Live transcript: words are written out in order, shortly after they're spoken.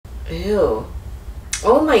Ew.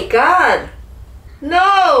 Oh my god.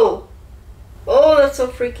 No. Oh, that's so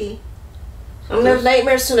freaky. I'm gonna have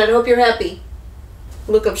nightmares tonight. I hope you're happy.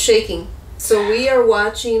 Look, I'm shaking. So we are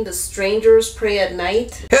watching The Strangers Pray at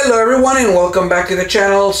Night. Hello everyone and welcome back to the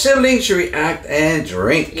channel Siblings React and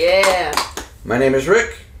Drink. Yeah. My name is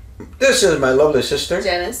Rick. This is my lovely sister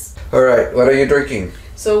Janice. Alright, what are you drinking?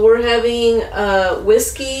 So we're having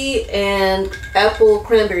whiskey and apple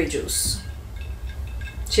cranberry juice.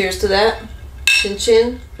 Cheers to that. Chin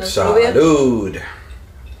chin. Salud.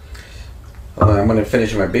 I'm going to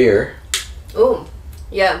finish my beer. Oh,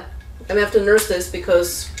 yeah. I'm going to have to nurse this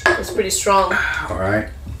because it's pretty strong.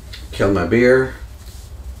 Alright. Kill my beer.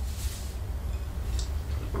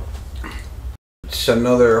 It's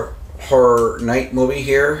another horror night movie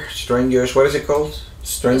here. Strangers. What is it called?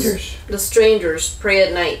 Strangers? The Strangers Pray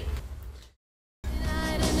at Night.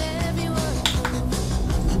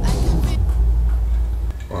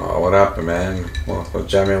 Oh, what happened, man? Well, we'll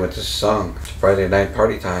jam in with this song. It's Friday night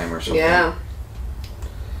party time or something. Yeah.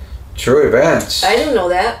 True events. I didn't know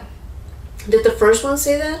that. Did the first one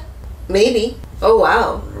say that? Maybe. Oh,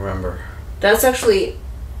 wow. Remember. That's actually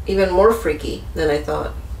even more freaky than I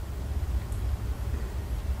thought.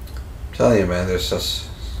 I'm telling you, man, there's just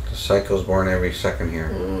psychos born every second here.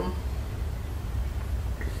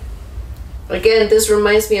 Again, this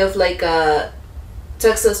reminds me of like a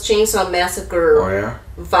Texas Chainsaw Massacre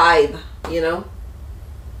vibe, you know?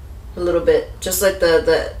 A little bit. Just like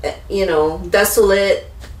the you know, desolate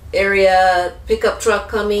area, pickup truck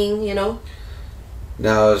coming, you know?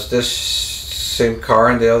 Now, is this same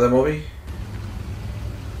car in the other movie?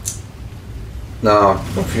 No,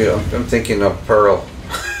 I'm thinking of Pearl.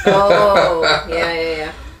 Oh,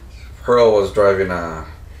 yeah. Pearl was driving a...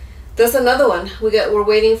 That's another one. We're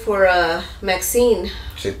waiting for Maxine.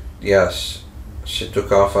 Yes, she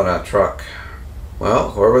took off on a truck. Well,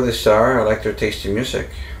 whoever they are, I like their tasty music.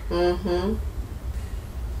 Mm-hmm.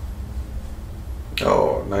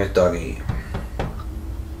 Oh, nice doggy.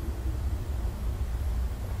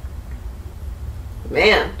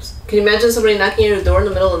 Man, can you imagine somebody knocking on your door in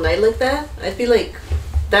the middle of the night like that? I feel like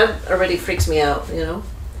that already freaks me out, you know?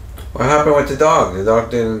 What happened with the dog?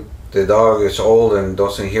 The dog is old and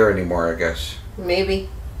doesn't hear anymore, I guess. Maybe.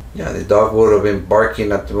 Yeah, the dog would have been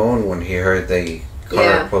barking at the moon when he heard the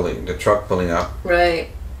car the truck pulling up.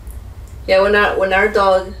 Right. Yeah, when our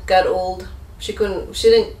dog got old, she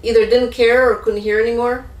didn't care or couldn't hear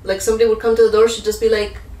anymore. Like somebody would come to the door, she'd just be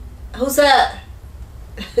like, "Who's that?"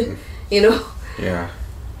 You know? Yeah.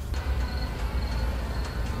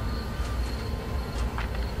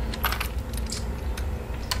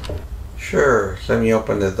 Sure, let me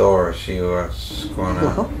open the door, see what's going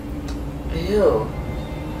on. Ew.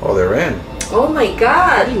 Oh, they're in. Oh my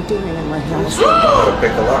god! What are you doing in my house? To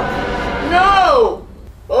pick a lock. No!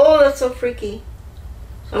 Oh, that's so freaky.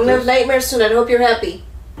 I'm gonna have nightmares tonight. I hope you're happy.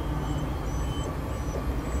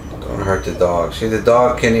 Don't hurt the dog. See, the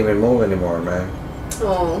dog can't even move anymore, man.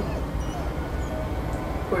 Oh.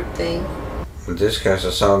 Poor thing. This guy's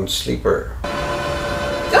a sound sleeper.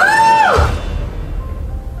 Ah!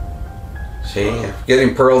 See, I'm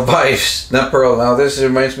getting Pearl vibes. Not Pearl, now this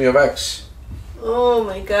reminds me of X. Oh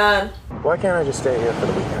my god. Why can't I just stay here for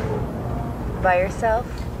the weekend? By yourself?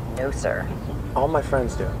 No, sir. All my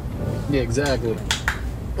friends do. Yeah, exactly.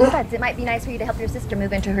 Besides, it might be nice for you to help your sister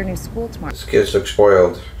move into her new school tomorrow. This kid looks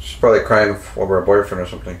spoiled. She's probably crying over a boyfriend or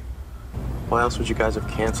something. Why else would you guys have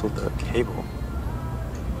canceled the cable?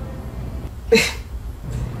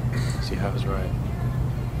 See, I was right.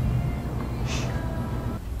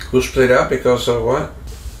 Who split up because of what?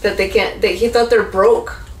 That he thought they're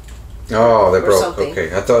broke. Oh, they Or broke. something.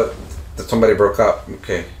 Okay, I thought that somebody broke up.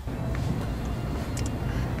 Okay.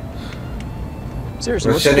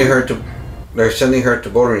 Seriously, They're sending her to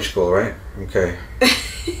boarding school, right? Okay.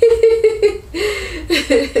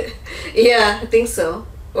 Yeah, I think so.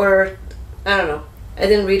 Or, I don't know. I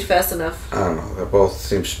didn't read fast enough. I don't know. They both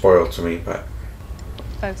seem spoiled to me, but...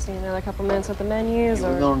 Folks need another couple minutes with the menus,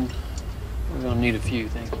 or... We're gonna need a few,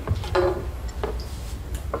 thank you.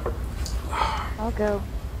 I'll go.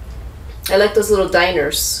 I like those little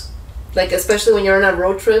diners. Like, especially when you're on a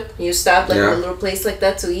road trip, you stop like at a little place like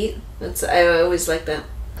that to eat. I always like that.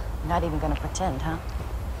 Not even gonna pretend, huh?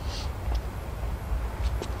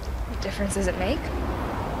 What difference does it make?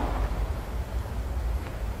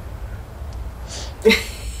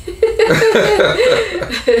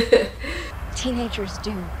 Teenagers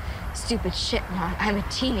do stupid shit, Mom. I'm a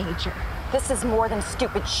teenager. This is more than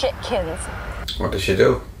stupid shit, kids. What did she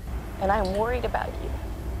do? And I'm worried about you.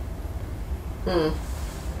 Well,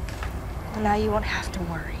 now you won't have to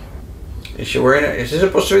worry. Is she wearing it? Is this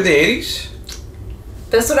supposed to be the 80s?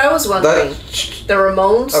 That's what I was wondering. The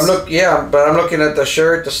Ramones? But I'm looking at the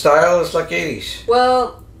shirt, the style, it's like 80s.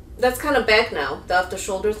 Well, that's kind of back now, the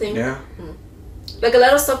off-the-shoulder thing. Yeah. Like a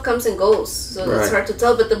lot of stuff comes and goes, so it's hard to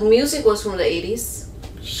tell, but the music was from the 80s.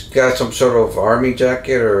 She's got some sort of army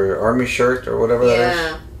jacket or army shirt or whatever that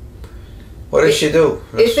is. What did she do?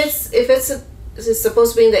 If it's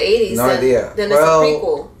supposed to be in the 80s, then it's a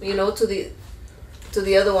prequel, you know, to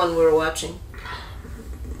the other one we were watching.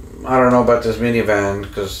 I don't know about this minivan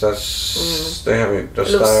because that's they have the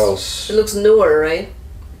styles. It looks newer, right?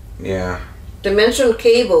 Yeah. They mentioned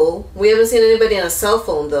cable. We haven't seen anybody on a cell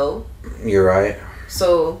phone though. You're right.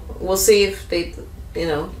 So we'll see if they, you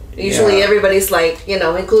know. Usually everybody's like, you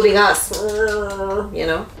know, including us. You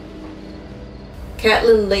know.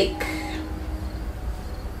 Catlin Lake.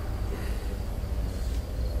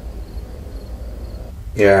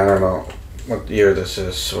 Yeah, I don't know what year this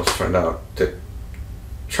is. We'll find out. The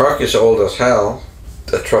truck is old as hell.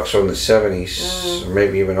 The truck's from the 70s, or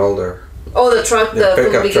maybe even older. Oh, the truck, the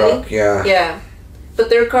pickup truck, yeah. Yeah, but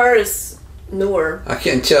their car is newer. I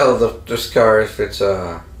can't tell this car if it's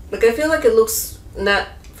Like I feel like it looks not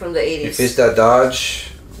from the 80s. If it's that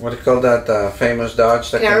Dodge, what do you call that famous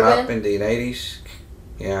Dodge that Caravan? came up in the 80s?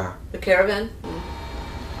 Yeah. The Caravan.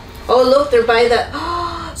 Oh look, they're by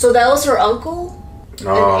that. So that was her uncle.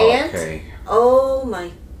 Oh, An aunt? okay. Oh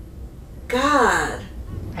my God.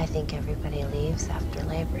 I think everybody leaves after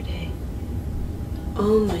Labor Day.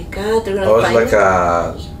 Oh my God, they're gonna Oh, it's find like it?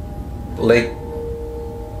 a lake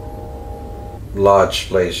lodge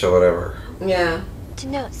place or whatever. Yeah. The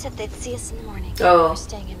note said they'd see us in the morning. Oh. We're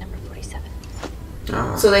staying at number 47.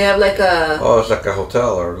 Ah. So they have like a Oh, it's like a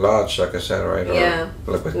hotel or lodge, like I said, right? Yeah.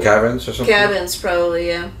 Or like with cabins or something? cabins, probably.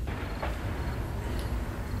 Yeah.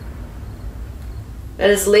 And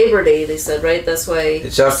it's Labor Day, they said, right? That's why.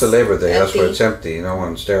 It's after Labor Day, that's why empty. it's empty. No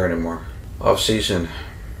one's there anymore. Off season.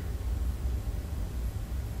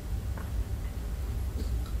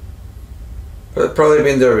 But they've probably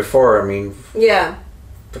been there before, I mean, Yeah.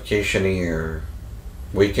 vacationing or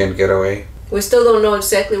weekend getaway. We still don't know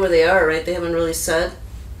exactly where they are, right? They haven't really said.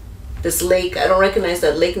 This lake, I don't recognize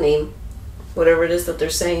that lake name. Whatever it is that they're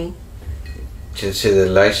saying. Did see the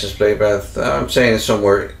license plate, but I'm saying it's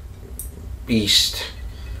somewhere east.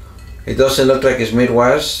 It doesn't look like it's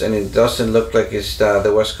Midwest, and it doesn't look like it's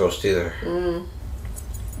the West Coast either. Mm.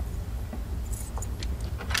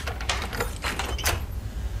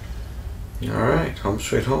 All right, home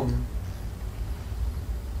sweet home.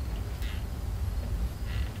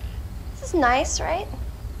 This is nice, right?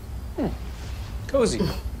 Cozy.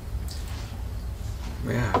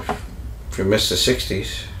 Yeah, if you missed the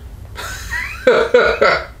 60s.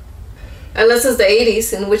 Unless it's the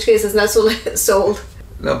 80s, in which case it's not so sold.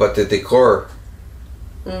 No, but the decor,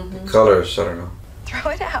 the colors, I don't know.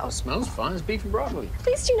 Throw it out. It smells fine. It's beef and broccoli.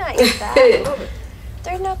 Please do not eat that. Love it.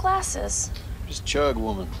 There's no glasses. Just chug,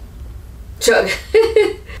 woman. Chug.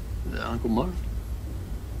 Uncle Marv.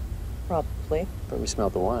 Probably. Probably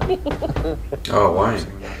smelled the wine. Oh, wine.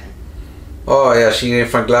 Oh, yeah, she didn't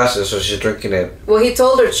find glasses, so she's drinking it. Well, he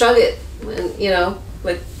told her chug it, and you know,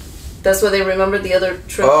 like that's why they remembered the other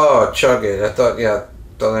trip. Oh, chug it. I thought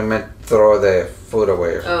I meant throw the food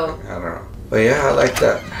away or something. I don't know. But yeah, I like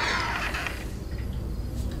that.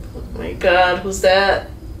 Oh my God, who's that?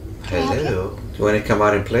 Hello. Do you want to come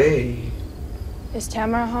out and play? Is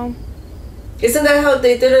Tamara home? Isn't that how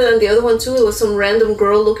they did it on the other one too? It was some random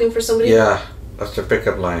girl looking for somebody. Yeah, that's the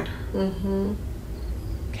pickup line.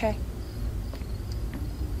 Okay.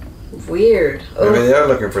 Weird. Maybe Oh, they are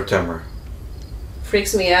looking for Tamara.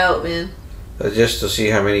 freaks me out, man. Just to see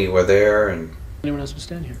how many were there and... Anyone else would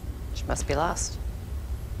stand here? She must be lost.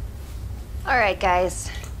 All right, guys.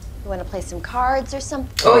 You want to play some cards or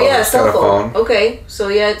something? Oh, yeah, it's got a cell phone. phone. Okay, so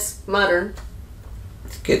yeah, it's modern.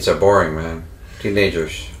 Kids are boring, man.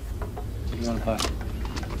 Teenagers. What do you want to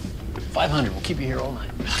play? 500. We'll keep you here all night.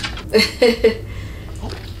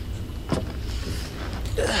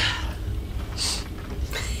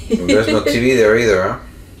 There's no TV there either, huh?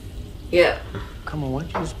 Yeah. Come on, why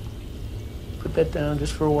don't you just put that down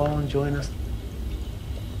just for a while and join us?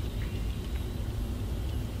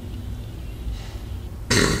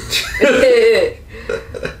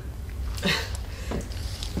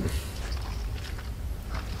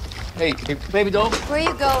 Hey, baby doll. Where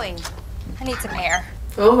are you going? I need some air.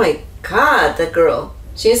 Oh my God, that girl.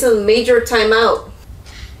 She needs a major timeout.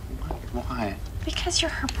 Why? Because you're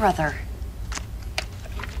her brother.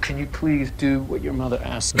 Can you please do what your mother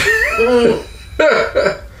asked?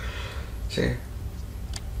 See?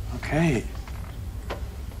 Okay.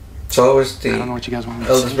 It's always I don't know the what you guys want me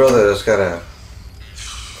to eldest say. brother that's gotta...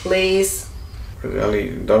 Please. only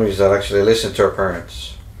dummies that actually listen to our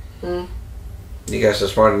parents. Hmm. You guys are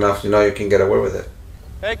smart enough to know you can get away with it.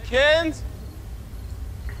 Hey, kids!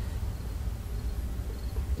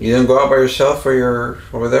 You didn't go out by yourself or you're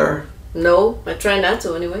over there? No, I try not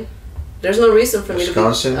to anyway. There's no reason for me to be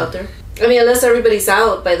out there. I mean, unless everybody's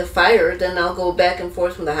out by the fire, then I'll go back and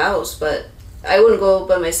forth from the house. But I wouldn't go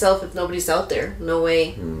by myself if nobody's out there. No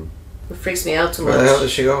way. It freaks me out too much. Where the hell did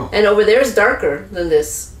she go? And over there is darker than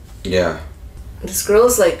this. Yeah. This girl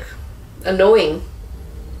is like annoying.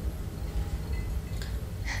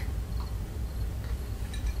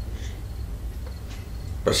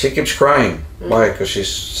 But she keeps crying. Why? Because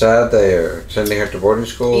she's sad they are sending her to boarding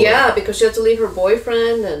school? Yeah, because she had to leave her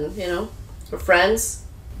boyfriend and, you know, her friends.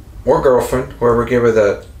 Or girlfriend, whoever gave her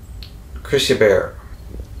that Chrissy Bear.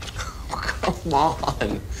 Come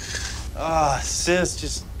on. Sis,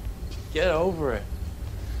 just get over it.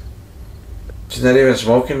 She's not even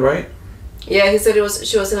smoking, right? Yeah, he said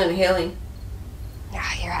she wasn't inhaling.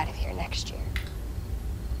 You're out of here next year.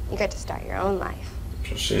 You got to start your own life.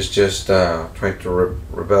 So she's just trying to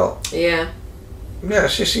rebel. Yeah. Yeah,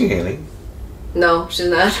 she's inhaling. No, she's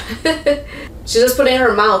not. She's just putting it in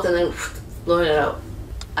her mouth and then blowing it out.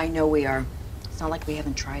 I know we are. It's not like we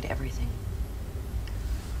haven't tried everything.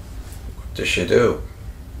 What does she do?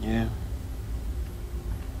 Yeah.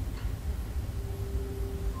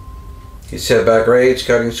 He said back rage,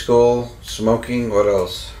 cutting school, smoking, what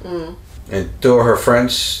else? And two of her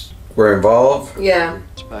friends were involved? Yeah.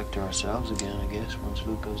 It's back to ourselves again, I guess, once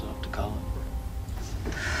Luke goes off to college.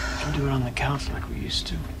 We can do it on the couch like we used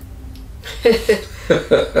to.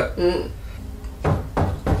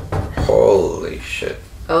 Holy shit.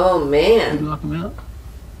 Oh, man. You lock him out?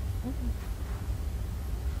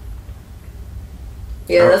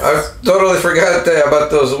 Yeah, that's... I totally forgot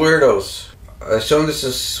about those weirdos. I assume this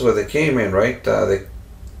is where they came in, right?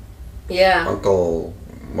 Yeah. Uncle,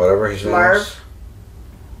 whatever his name Marv. is.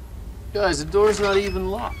 Guys, the door's not even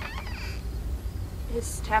locked.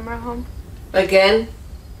 Is Tamara home? Again?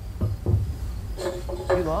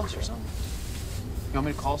 You lost or something? You want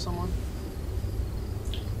me to call someone?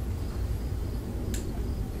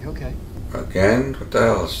 You okay? Again? What the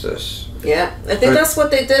hell is this? Yeah. I think that's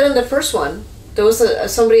what they did in the first one. There was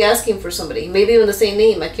somebody asking for somebody. Maybe even the same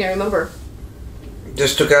name. I can't remember.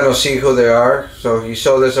 Just to kind of see who they are. So he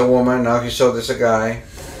saw this a woman, now he saw this a guy.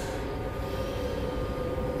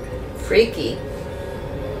 Freaky.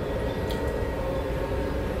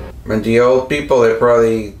 And the old people, they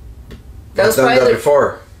probably That done that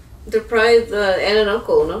before. They're probably the aunt and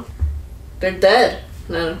uncle, no? They're dead.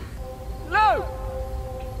 No. No!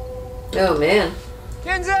 Oh, man.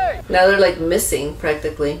 Kinsey! Now they're like missing,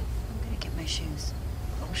 practically. I'm gonna get my shoes.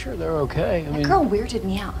 I'm sure they're okay. That girl weirded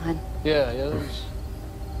me out, hon. Yeah, there's...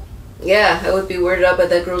 Yeah, I would be weirded out by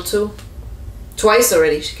that girl too. Twice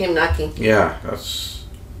already, she came knocking. Yeah, that's...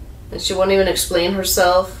 And she won't even explain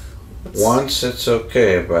herself. Once it's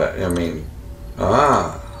okay, but I mean...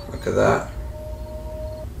 look at that.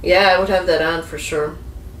 Yeah, I would have that on for sure.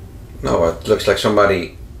 No, it looks like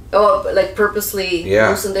somebody... Oh, like purposely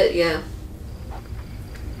loosened it? Yeah.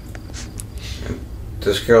 And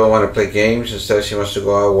this girl want to play games instead she wants to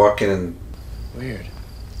go out walking and... Weird.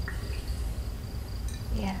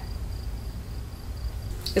 Yeah.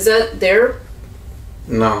 Is that their?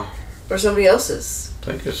 No. Or somebody else's? I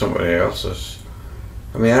think it's somebody else's.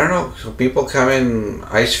 I mean, I don't know. So people come in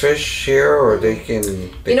ice fish here, or they can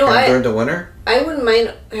come during the winter? I wouldn't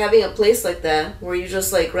mind having a place like that where you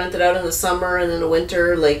just like rent it out in the summer and in the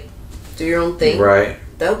winter, like do your own thing. Right.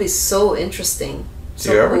 That would be so interesting.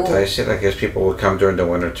 So you advertise it? I guess people would come during the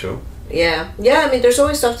winter too. Yeah. Yeah, I mean, there's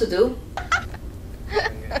always stuff to do.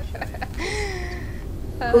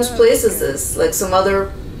 Whose place is this? Like some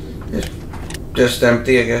other... It's just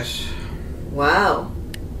empty, I guess. Wow.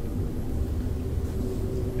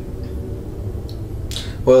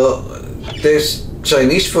 Well, there's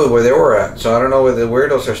Chinese food where they were at, so I don't know where the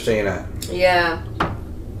weirdos are staying at. Yeah.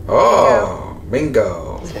 Oh,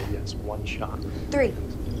 bingo. Yes, one shot. 3.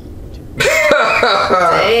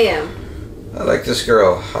 Damn. I like this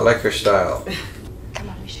girl. I like her style. Come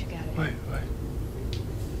on, we should go. Wait.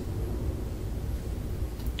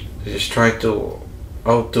 They're just trying to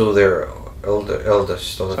outdo their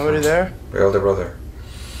eldest. Somebody there? Their elder brother.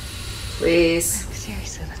 Please.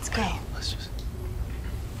 Seriously, let's go. Let's just...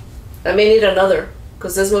 I may need another,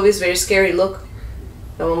 because this movie's very scary. Look.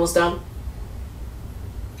 I'm almost done.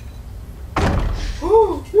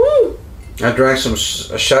 I drank a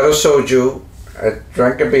shot of soju. I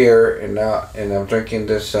drank a beer, and I'm drinking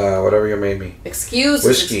this whatever you made me. Excuses.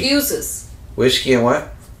 Whiskey. Excuses. Whiskey and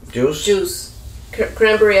what? Juice. Juice.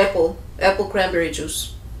 Cranberry apple cranberry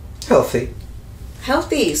juice. Healthy.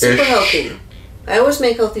 Healthy, super healthy. I always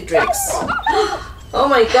make healthy drinks. Oh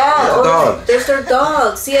my god! Dog. There's their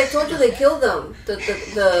dog. See, I told you they killed them.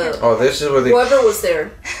 Oh, this is where they. Whoever was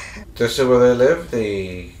there. This is where they live.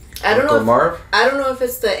 The. I don't Uncle know. Marv. I don't know if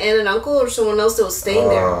it's the aunt and uncle or someone else that was staying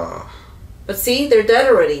there. But see, they're dead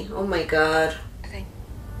already. Oh my god.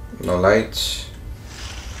 No lights.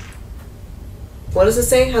 What does it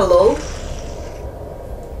say? Hello?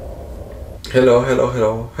 Hello, hello,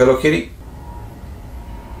 hello. Hello, kitty.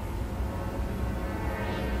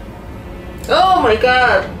 Oh my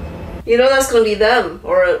god. You know that's gonna be them.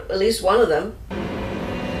 Or at least one of them.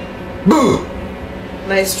 Boo!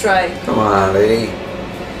 Nice try. Come on, lady.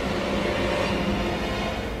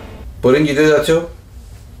 Wouldn't you do that too?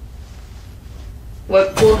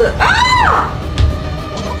 What pulled it? Ah!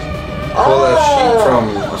 Pull that sheet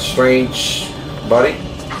from a strange body?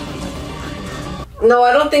 No,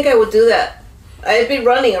 I don't think I would do that. I'd be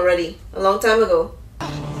running already. A long time ago.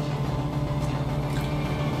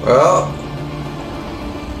 Well,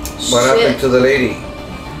 what happened to the lady?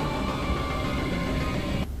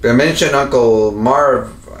 They mentioned Uncle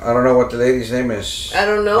Marv. I don't know what the lady's name is. I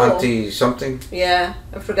don't know. Auntie something? Yeah,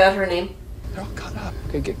 I forgot her name. They're all cut up.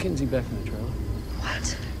 Okay, get Kinsey back in the trailer.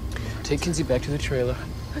 What? Take Kinsey back to the trailer.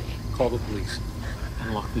 Call the police.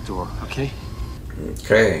 And lock the door, okay?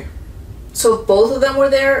 Okay. So both of them were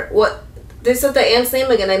there? What? They said the aunt's name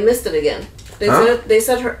again. I missed it again. They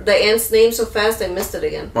said the aunt's name so fast I missed it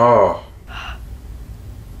again. Oh.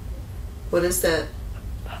 What is that?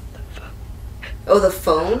 Oh, the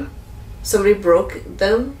phone? Somebody broke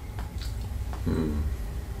them?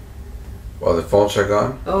 Well, the phones are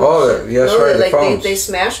gone? Oh, yes, no, right, the like phones. they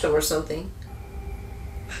smashed them or something.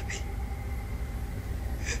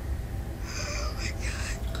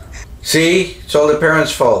 See? It's all the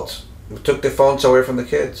parents' fault. We took the phones away from the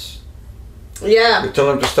kids. Yeah. We told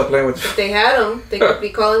them to stop playing with If they had them, they could be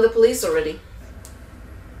calling the police already.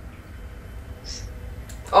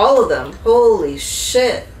 All of them. Holy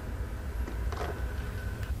shit.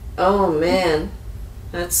 Oh man.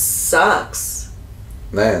 That sucks.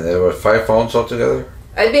 Man, there were 5 phones altogether?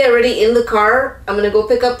 I'd be already in the car. I'm gonna go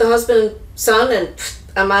pick up the husband and son and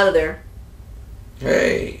I'm out of there.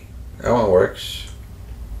 Hey, that one works.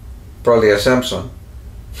 Probably a Samsung.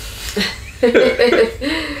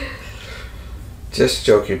 Just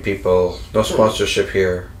joking, people. No sponsorship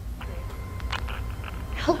here.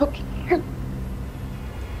 Hello, can you hear me?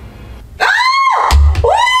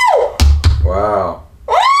 Wow.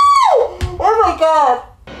 Oh my god.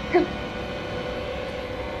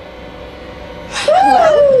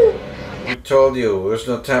 We told you, there's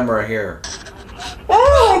no camera here.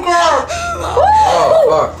 Oh my god. Oh,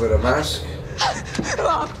 fuck, with a mask?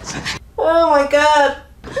 Oh my god.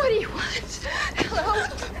 What do you want?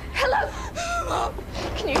 Hello? Hello?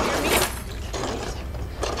 Can you hear me?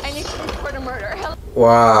 I need to report a murder. Hello?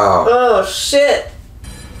 Wow. Oh shit.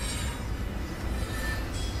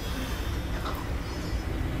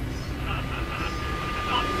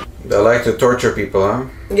 They like to torture people, huh?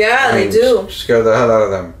 Yeah, they do. Scare the hell out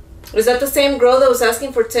of them. Is that the same girl that was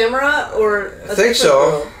asking for Tamara or I think so.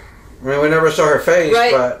 girl? I mean, we never saw her face,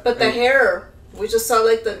 Right, but the hair. We just saw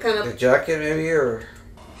like the kind the of... jacket maybe, or...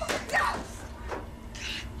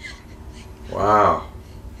 Wow.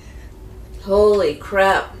 Holy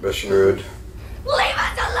crap. They're screwed. Leave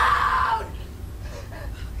us alone!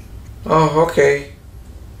 Oh, okay.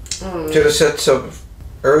 Should have said so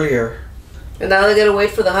earlier. And now they gotta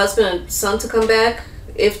wait for the husband and son to come back,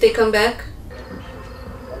 if they come back.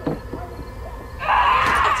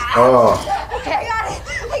 Oh. Okay, I got it.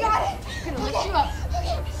 I'm gonna lift you up.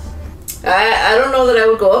 I don't know that I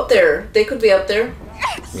would go up there. They could be up there.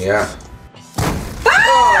 Yeah.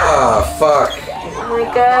 Ah, fuck. Oh my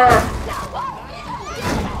god.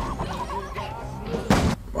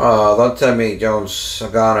 Oh, don't tell me Jones, a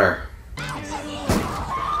goner.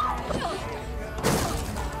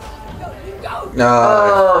 No.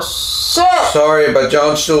 Oh shit. Sorry, but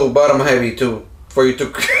Jones too bottom heavy too for you to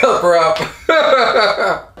help her up.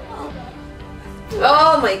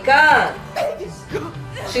 Oh my god.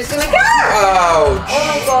 She's gonna get her. Ouch. Oh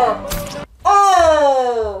my god.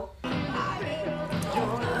 Oh.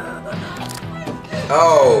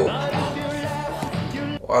 Oh.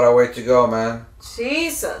 What a way to go, man.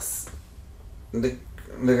 Jesus. The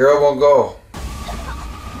girl won't go.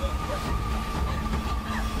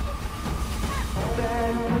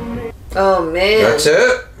 Oh man. That's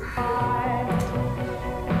it?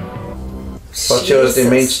 Thought she was the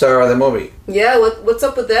main star of the movie. Yeah, what's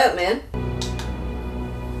up with that, man?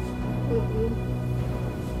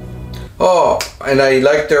 Oh, and I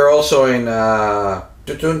liked her also in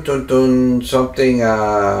Something,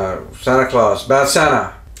 Santa Claus. Bad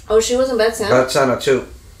Santa. Oh, she was in Bad Santa? Bad Santa 2.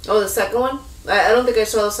 Oh, the second one? I don't think I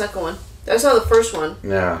saw the second one. I saw the first one.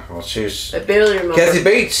 Yeah, well, she's... I barely remember. Kathy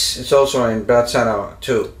Bates is also in Bad Santa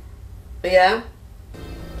 2. Yeah?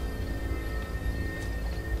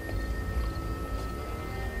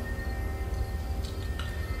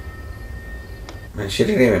 And she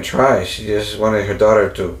didn't even try. She just wanted her daughter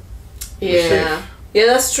to... Yeah. Yeah,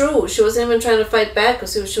 that's true. She wasn't even trying to fight back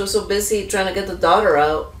because she was so busy trying to get the daughter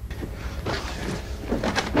out.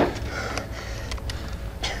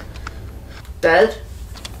 Dead?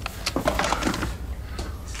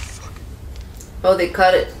 Oh, they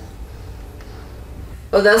cut it.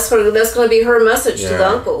 Oh, that's gonna be her message to the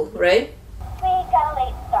uncle, right? We got a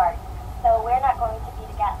late start, so we're not going to be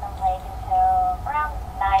to Gatlin Lake until around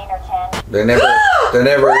 9 or 10. They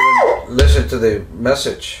never even listened to the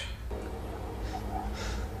message.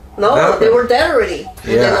 No, they were dead already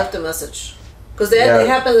when they left the message. Because it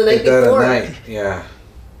happened the night before. At night. Yeah.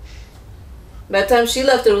 By the time she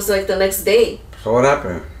left, it was like the next day. So what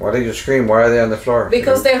happened? Why did you scream? Why are they on the floor?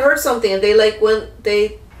 Because they heard something and they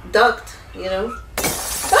they ducked, you know?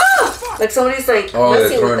 Ah! Like somebody's like they're messing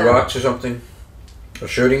with throwing them. rocks or something? Or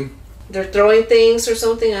shooting? They're throwing things or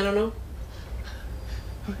something, I don't know.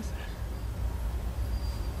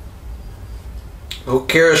 Who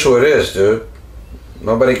cares who it is, dude?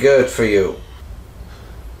 Nobody good for you.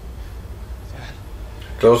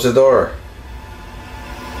 Close the door.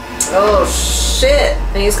 Oh shit!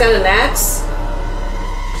 And he's got an axe?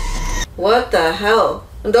 What the hell?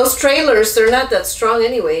 And those trailers, they're not that strong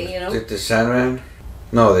anyway, you know? The Sandman?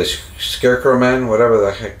 No, the Scarecrow Man, whatever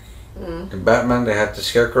the heck. In Batman, they had the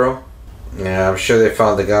Scarecrow. Yeah, I'm sure they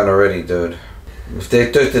found the gun already, dude. If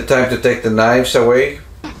they took the time to take the knives away...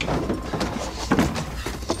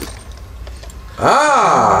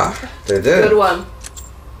 Ah! They did. Good one. Are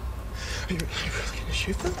you really gonna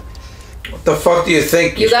shoot them? What the fuck do you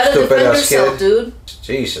think, you gotta stupid defend ass yourself, kid? dude.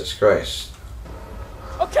 Jesus Christ.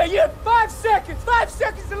 Okay, you have 5 seconds. 5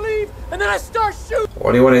 seconds to leave, and then I start shooting.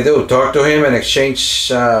 What do you want to do? Talk to him and exchange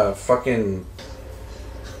fucking...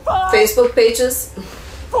 Facebook pages?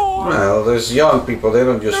 Well, there's young people, they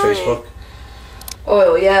don't use Facebook.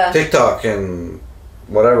 Oh, yeah. TikTok and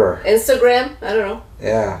whatever. Instagram? I don't know.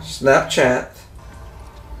 Yeah, Snapchat.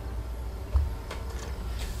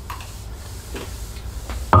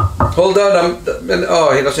 Hold on,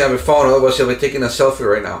 oh, he doesn't have a phone, otherwise he'll be taking a selfie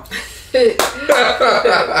right now.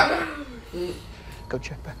 Go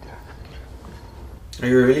check back there. Are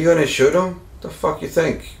you really gonna shoot him? The fuck you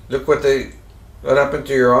think? Look what happened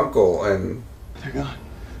to your uncle and... They're gone.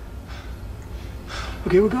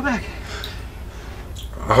 Okay, we'll go back.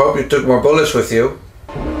 I hope you took more bullets with you.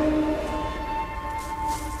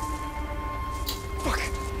 Fuck!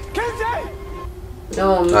 Ketai!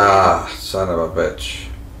 Oh, man. Ah, son of a bitch.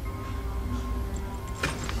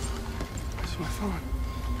 Where's my phone?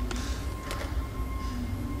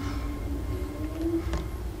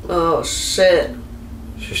 Oh, shit.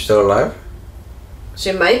 She's still alive?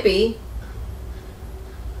 She might be.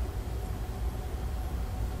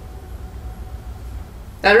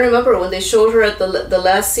 I don't remember when they showed her at the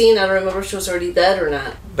last scene. I don't remember if she was already dead or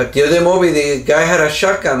not. But the other movie, the guy had a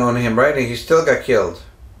shotgun on him, right? And he still got killed.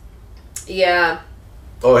 Yeah.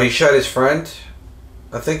 Oh, he shot his friend?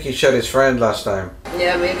 I think he shot his friend last time.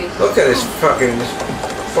 Yeah, maybe. Look at this fucking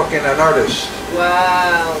an artist.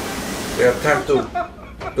 Wow. They have time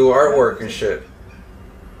to do artwork and shit.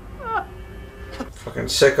 Fucking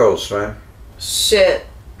sickos, man. Shit.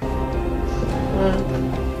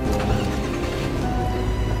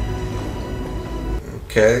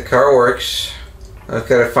 Okay, the car works. I've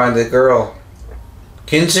got to find the girl.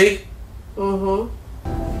 Kinsey? Mm-hmm.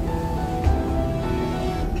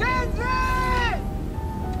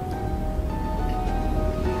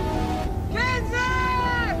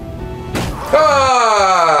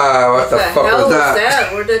 Ah! What the fuck hell was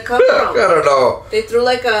that? Where'd it come from? I don't know. They threw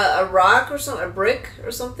like a rock or something, a brick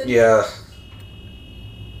or something? Yeah.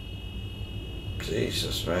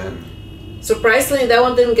 Jesus, man. Surprisingly, that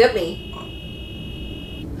one didn't get me.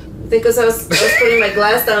 I think because I was putting my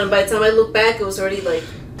glass down, and by the time I looked back, it was already like...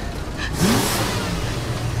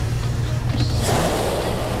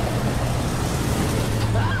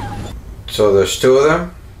 So there's 2 of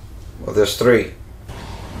them? Well, there's 3.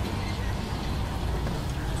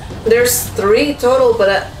 There's 3 total,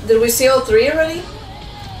 but did we see all 3 already?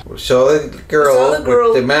 We saw the girl,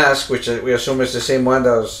 girl with the mask, which we assume is the same one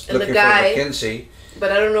that was and looking the guy, for Kinsey.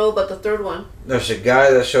 But I don't know about the 3rd one. There's a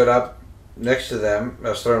guy that showed up next to them, that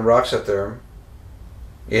was throwing rocks at them.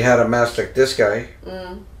 He had a mask like this guy.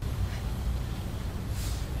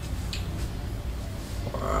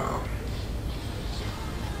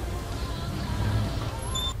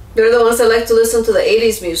 They're the ones that like to listen to the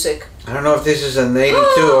 80s music. I don't know if this is an 82.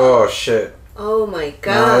 Oh, shit. Oh, my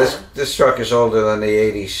God. No, this truck is older than the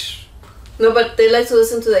 80s. No, but they like to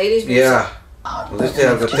listen to the 80s music. Yeah. At least they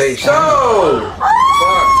have the taste. Oh!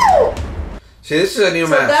 Fuck. See, this is a new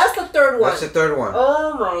mask. So that's the third one. That's the third one.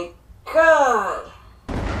 Oh, my God.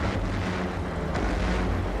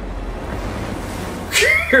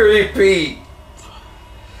 Creepy.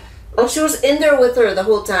 Oh, she was in there with her the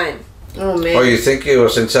whole time. Oh, man. Oh, you think it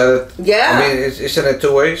was inside it? Yeah. I mean, isn't it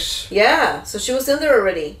two ways? Yeah. So she was in there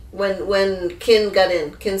already when Kin got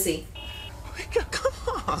in. Kinsey. Come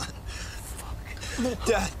on.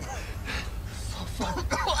 Dad.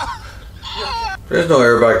 There's no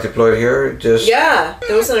airbag deployed here. Just. Yeah.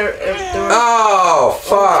 There was an Oh,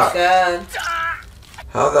 fuck. Oh, my God.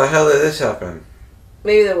 How the hell did this happen?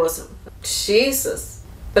 Maybe there wasn't. Jesus.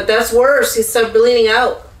 But that's worse. He started bleeding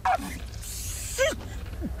out.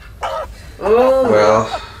 Oh, well,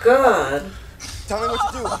 my God. Tell me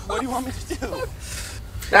what to do. What do you want me to do?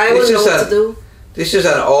 I wouldn't know what to do. This is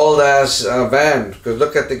an old-ass van. Because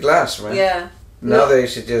look at the glass, man. Yeah.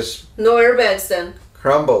 Nowadays it just... No airbags then.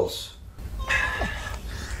 Crumbles.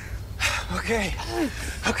 Okay.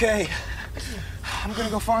 I'm gonna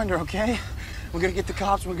go find her, okay? We're gonna get the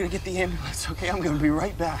cops, we're gonna get the ambulance, okay? I'm gonna be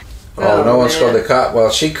right back. Oh, no one's called the cops. Well,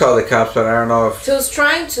 she called the cops, but I don't know if... She was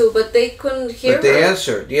trying to, but they couldn't hear But they her.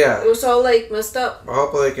 answered, yeah. It was all like messed up. Well,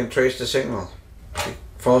 hopefully they can trace the signal.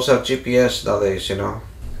 Phones have GPS nowadays, you know.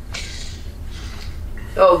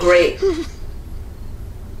 Oh, great.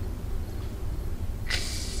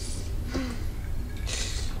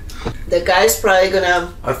 The guy's probably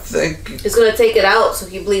gonna... I think... He's gonna take it out so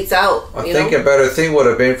he bleeds out. I think a better thing would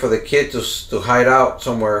have been for the kid to hide out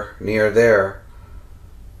somewhere near there.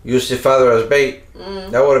 Use the father as bait.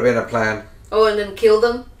 That would have been a plan. Oh, and then kill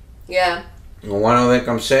them? Yeah. And one of them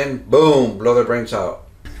comes in, boom, blow their brains out.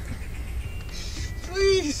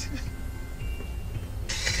 Please.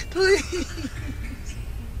 Please.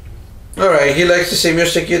 Alright, he likes the same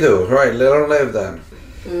music you do. Right, let him live then.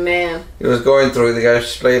 Man. He was going through the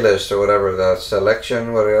guy's playlist or whatever, that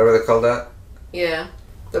selection, whatever they call that. Yeah.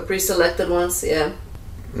 The pre-selected ones, yeah.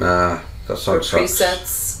 Nah, that song Or sucks.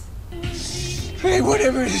 presets. Hey,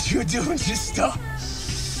 whatever it is you're doing, just stop.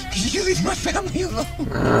 You leave my family alone.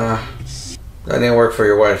 Nah, that didn't work for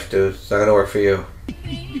your wife, dude. It's not gonna work for you.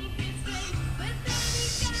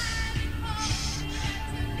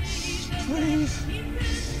 Please.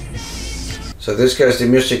 So this guy's the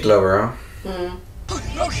music lover, huh?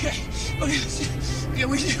 Okay. Yeah,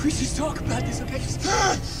 we should talk about this, okay?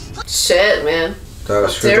 Shit, man. That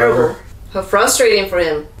was Terrible. How frustrating for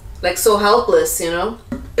him. Like so helpless, you know?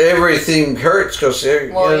 Everything hurts because you're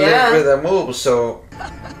with a move, so...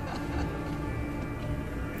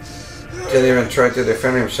 Can't even try to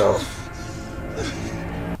defend himself.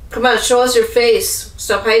 Come on, show us your face.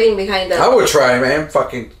 Stop hiding behind that. I would try, man.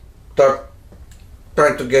 Fucking start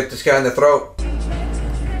trying to get this guy in the throat.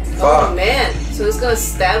 Oh, man. So he's gonna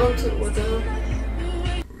stab him to... What the hell?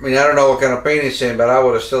 I mean, I don't know what kind of pain he's in, but I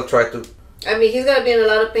would have still tried to... I mean, he's gotta be in a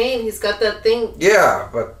lot of pain. He's got that thing. Yeah,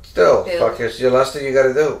 but still, Yeah. fuck, it's the last thing you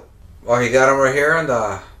gotta do. Oh, he got him right here and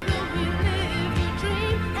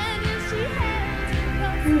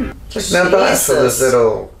it's not bad for this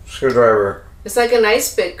little screwdriver. It's like an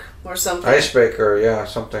ice pick or something. Ice breaker, yeah,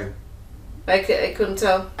 something. I couldn't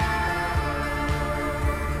tell.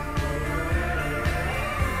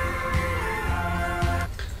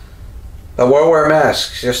 But why wear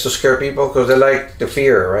masks? Just to scare people? Because they like the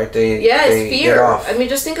fear, right? They It's get fear. off. I mean,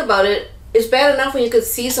 just think about it. It's bad enough when you could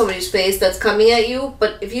see somebody's face that's coming at you,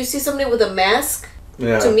 but if you see somebody with a mask,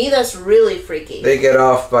 to me that's really freaky. They get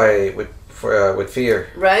off with fear.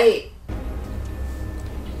 Right.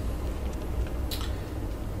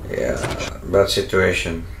 Yeah, bad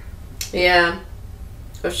situation. Yeah.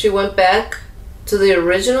 If she went back to the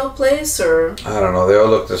original place, or... I don't know, they all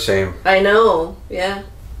look the same. I know, yeah.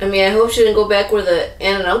 I mean, I hope she didn't go back where the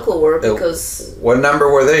aunt and uncle were, because... What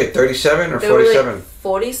number were they? 37 or they were 47? like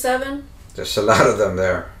 47? There's a lot of them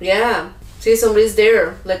there. Yeah. See, somebody's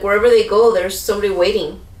there. Like, wherever they go, there's somebody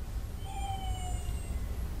waiting.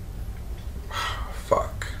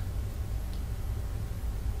 Fuck.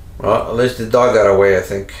 Well, at least the dog got away, I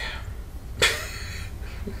think.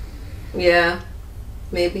 Yeah.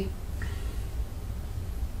 Maybe.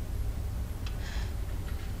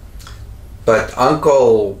 But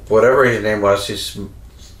Uncle, whatever his name was,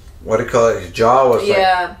 what do you call it? His jaw was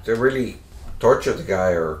like, they really tortured the guy,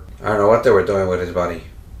 or I don't know what they were doing with his body.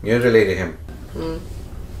 Mutilated him.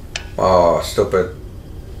 Oh, stupid.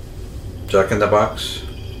 Jack in the Box.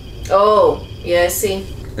 Oh, yeah, I see.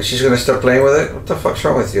 And she's gonna start playing with it? What the fuck's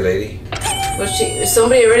wrong with you, lady? But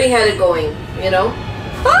somebody already had it going, you know?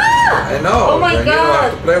 Ah! I know. Oh my God. You don't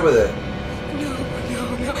have to play with it.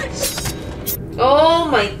 Oh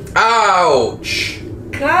my. Ouch!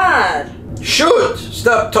 God. Shoot!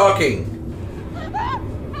 Stop talking.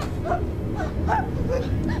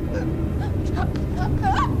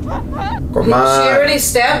 Come on. She already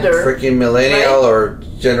stabbed her. Freaking millennial, right? Or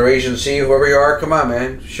Generation Z, whoever you are. Come on,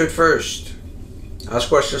 man. Shoot first. Ask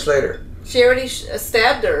questions later. She already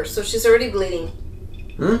stabbed her, so she's already bleeding.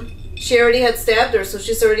 Hmm? She already had stabbed her, so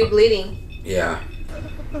she's already bleeding. Yeah.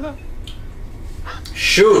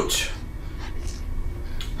 Shoot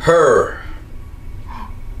her.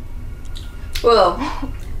 Well,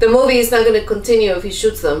 the movie is not going to continue if he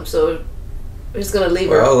shoots them, so he's going to leave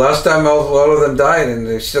her. Well, last time all of them died and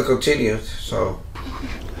they still continued, so.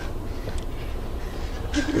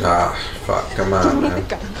 Ah, fuck, come on, man.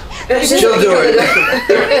 She'll do it.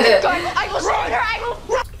 I will shoot her. I will.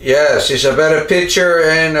 Yes, she's a better pitcher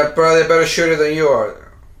and probably a better shooter than you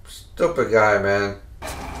are. Stupid guy, man.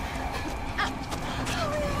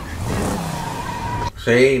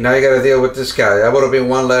 See, now you gotta deal with this guy. That would have been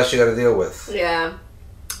one less you gotta deal with. Yeah.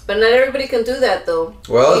 But not everybody can do that, though.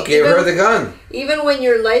 Well, give her the gun. Even when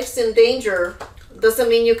your life's in danger, doesn't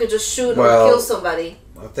mean you can just shoot or kill somebody.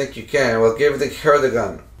 I think you can. Well, give her the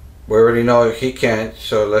gun. We already know he can't,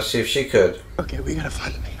 so let's see if she could. Okay, we gotta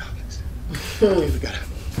find the main office. We gotta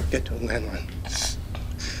get to a landline.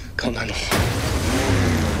 Call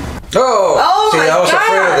 911. Oh! See, I was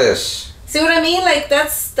afraid of this. See what I mean? Like,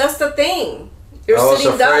 that's the thing. You're I was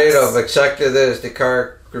sitting afraid ducks. of exactly this. The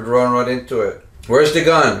car could run right into it. Where's the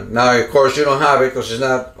gun? Now, of course, you don't have it because it's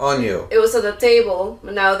not on you. It was at the table,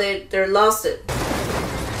 but now they're lost it.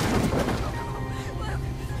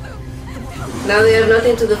 Now they have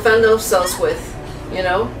nothing to defend themselves with, you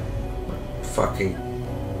know? Fucking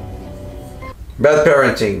bad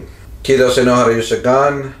parenting. Kid doesn't know how to use a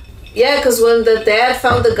gun. Yeah, because when the dad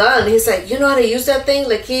found the gun, he's like, you know how to use that thing?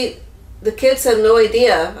 Like, the kids have no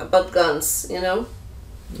idea about guns, you know?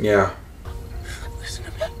 Yeah. Listen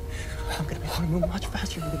to me. I'm gonna be able to move much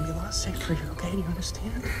faster. I'm gonna be a lot safer. You okay? Do you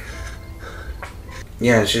understand?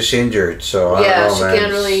 Yeah, and she's injured, so I yeah, don't know, she man.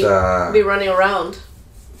 can't really be running around.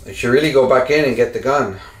 You should really go back in and get the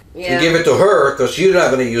gun. Yeah. And give it to her, because you're not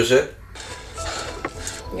going to use it.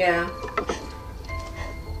 Yeah.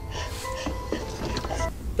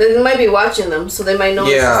 But they might be watching them, so they might know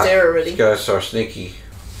it's there already. These guys are sneaky.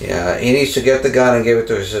 Yeah, he needs to get the gun and give it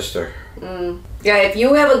to his sister. Yeah, if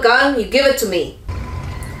you have a gun, you give it to me.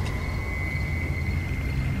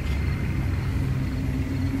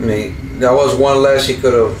 I mean, that was one less he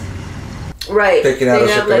could have taken out of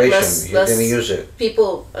circulation. He didn't use it.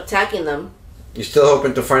 People attacking them. He's still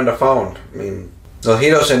hoping to find the phone. I mean, no, he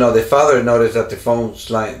doesn't know. The father noticed that the phone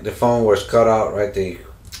was cut out, right?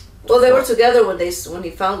 Well, they were together when he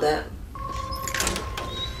found that.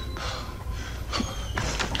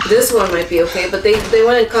 This one might be okay, but they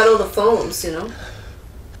went and cut all the phones, you know.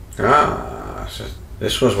 Ah, so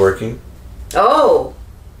this one's working. Oh,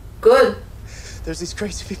 good. There's these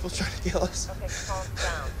crazy people trying to kill us. Okay, calm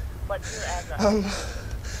down. What's your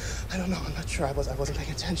address? I don't know. I'm not sure. I wasn't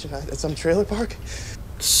paying attention. At some trailer park.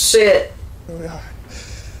 Shit. Here we are.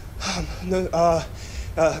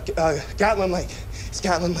 Gatlin Lake. It's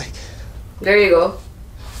Gatlin Lake. There you go.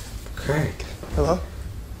 Okay. Hello?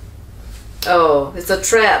 Oh, it's a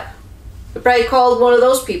trap. They probably called one of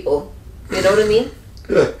those people. You know what I mean?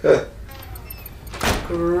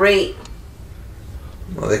 Great.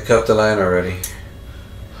 Well, they cut the line already.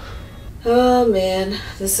 Oh man,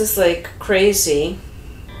 this is like crazy.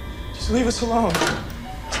 Just leave us alone.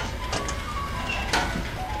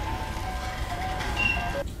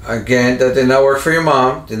 Again, that did not work for your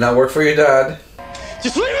mom. Did not work for your dad.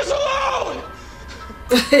 Just leave us alone!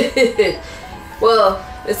 Well,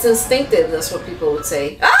 it's instinctive, that's what people would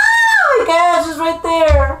say. Oh my gosh, it's right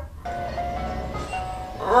there!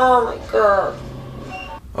 Oh my god.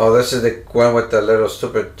 Oh, this is the one with the little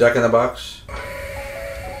stupid Jack-in-the-Box?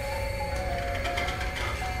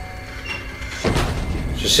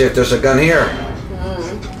 Just see if there's a gun here.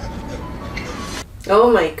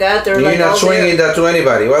 Oh my god, they're You're like not swinging there. that to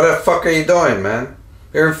anybody. What the fuck are you doing, man?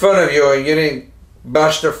 You're in front of you and you didn't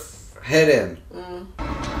bash their head in.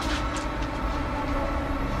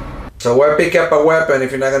 So why pick up a weapon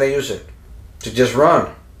if you're not going to use it? To just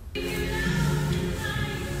run.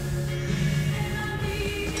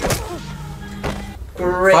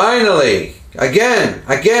 Great. Finally! Again!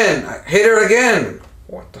 Hit her again!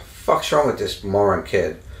 What the fuck's wrong with this moron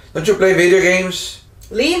kid? Don't you play video games?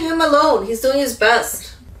 Leave him alone, he's doing his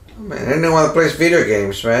best. Oh, man, anyone that plays video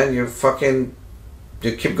games, man, you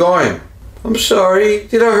keep going. I'm sorry.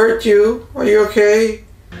 Did I hurt you? Are you okay?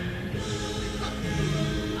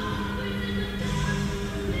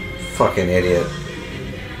 Fucking idiot.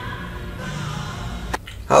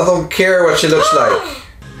 I don't care what she looks like.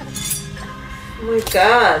 Oh my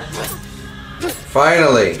god.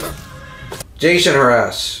 Finally. Jason her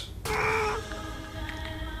ass.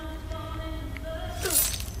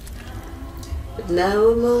 But now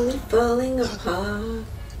I'm only falling apart.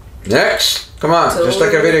 Next. Come on. Just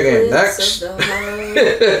like a video game. Next.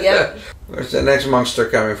 Yep. Where's the next monster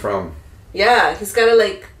coming from? Yeah, he's gotta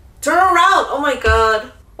like turn around. Oh my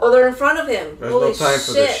god. Oh, they're in frant of him. There's Holy no time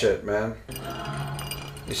for this shit, man.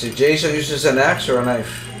 You see, Jason uses an axe or a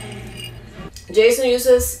knife?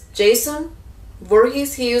 Jason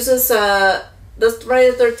Voorhees, he uses that's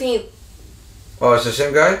Friday the 13th. Oh, it's the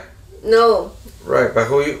same guy? No. Right, but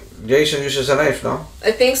Jason uses a knife, no?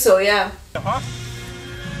 I think so, yeah. Huh?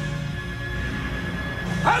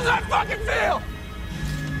 How does that fucking feel?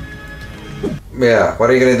 Yeah, what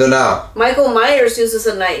are you gonna do now? Michael Myers uses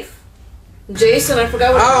a knife. Jason, I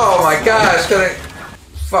forgot what. Oh my god, it's gonna.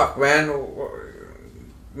 Fuck, man.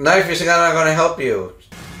 Knife is not gonna help you.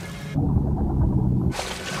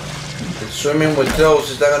 And swimming with clothes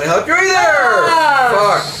is not gonna help you either!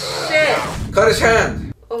 Fuck! Shit! Cut his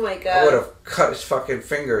hand! Oh my I god. would have cut his fucking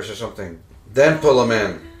fingers or something. Then pull him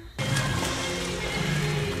in.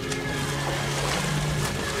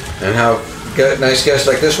 And have nice guess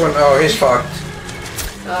like this one. Oh, he's fucked.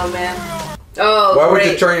 Oh man. Oh. Why would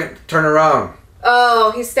great. you turn around?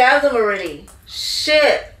 Oh, he stabbed him already.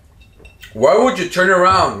 Shit. Why would you turn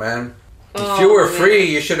around, man? Oh, if you were man. free,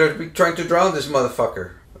 you should have been trying to drown this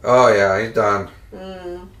motherfucker. Oh yeah, he's done.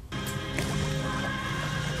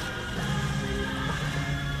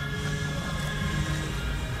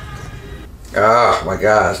 Oh my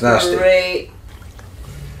god, it's nasty. Great.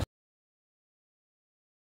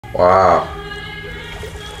 Wow.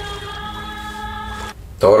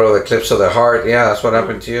 Total eclipse of the heart. Yeah, that's what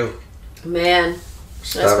happened to you. Man.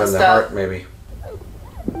 Stab in the heart, maybe.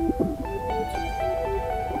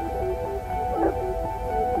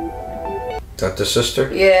 Is that the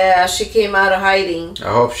sister? Yeah, she came out of hiding.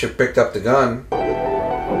 I hope she picked up the gun.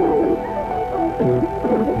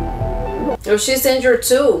 Oh, she's injured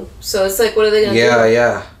too. So it's like, what are they gonna do? Yeah,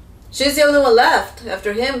 yeah. She's the only one left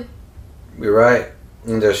after him. You're right.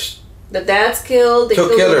 And there's The dad's killed. They two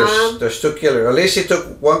killed killers. the mom. There's two killers. At least he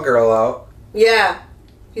took one girl out. Yeah,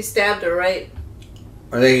 he stabbed her, right?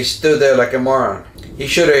 And then he stood there like a moron. He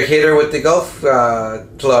should have hit her with the golf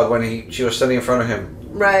club when she was standing in front of him.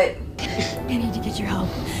 Right. I need to get your help.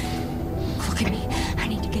 Look at me. I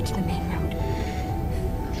need to get to the main road.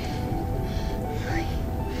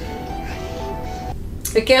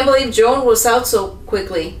 I can't believe Joan was out so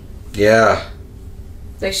quickly. Yeah.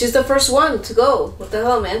 Like, she's the first one to go. What the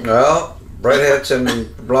hell, man? Well, redheads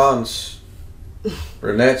and blondes.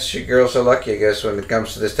 Brunettes, you girls are lucky, I guess, when it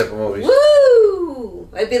comes to this type of movies. Woo!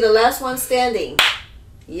 I'd be the last one standing.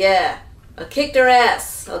 Yeah. I'll kick their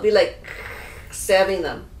ass. I'll be like, stabbing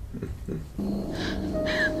them.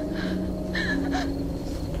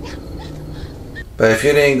 But if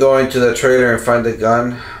you didn't go into the trailer and find the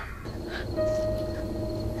gun,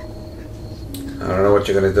 I don't know what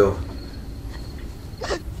you're gonna do.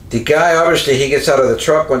 The guy, obviously, he gets out of the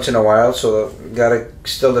truck once in a while, so gotta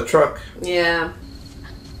steal the truck. Yeah.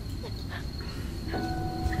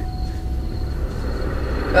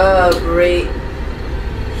 Oh, great.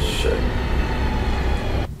 Shit.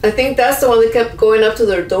 I think that's the one that kept going up to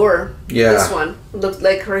their door. Yeah. This one. Looked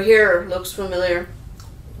like her hair looks familiar.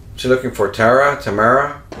 She's looking for Tamara?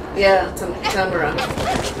 Yeah, Tamara.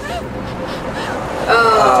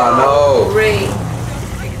 Oh, no. Great.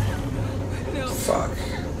 Fuck.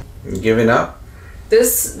 You giving up?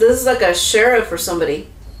 This is like a sheriff or somebody.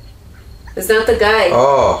 It's not the guy.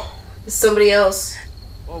 Oh. It's somebody else.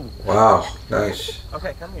 Wow. Nice.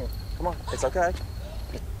 Okay, come here. Come on. It's okay.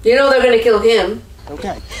 You know they're gonna kill him.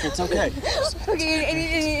 Okay. It's okay. Okay, I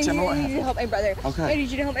need you to help my brother. Okay. I need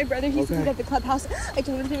you to help my brother. He's at the clubhouse. I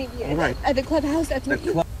told him to meet you right. at the clubhouse. That's where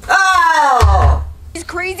Oh! these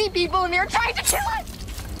crazy people and they're trying to kill us.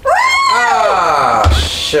 Ah,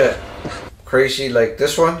 shit. Crazy like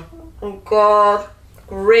this one? Oh God.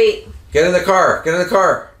 Great. Get in the car. Get in the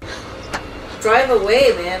car. Drive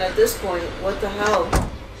away, man, at this point. What the hell?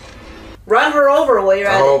 Run her over while you're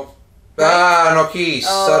at it. Oh. Ah, no keys.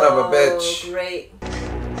 Son of a bitch. Great.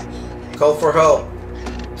 Call for help.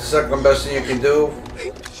 Second best thing you can do.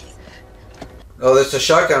 Oh, there's a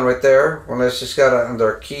shotgun right there. Unless she's got it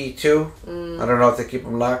under a key too. I don't know if they keep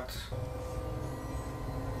them locked.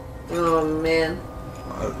 Oh man.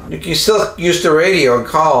 You can still use the radio and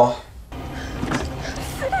call.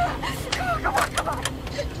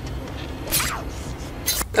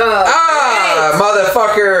 Ah,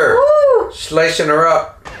 motherfucker! Woo. Slicing her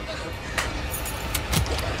up.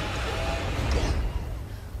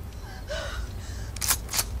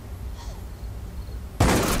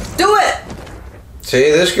 Do it! See,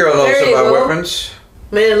 this girl knows about weapons.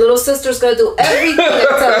 Man, little sister's gotta do everything, I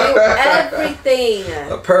tell you. Everything.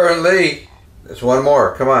 Apparently. There's one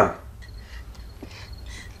more. Come on.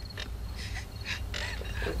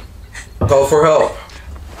 Call for help.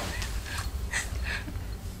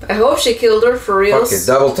 I hope she killed her for real. Fucking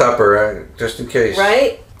double tap her, just in case.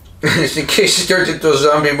 Right? Just in case she turns into a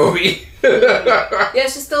zombie movie. Yeah,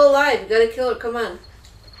 she's still alive. You gotta kill her. Come on.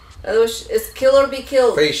 Otherwise, it's kill or be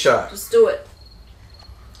killed. Face shot. Just do it.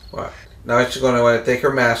 What? Now she's going to want to take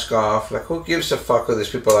her mask off. Like, who gives a fuck who these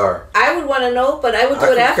people are? I would want to know, but I would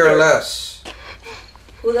do it I after. could care less.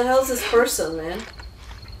 Who the hell is this person, man?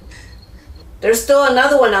 There's still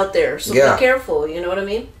another one out there, so be careful. You know what I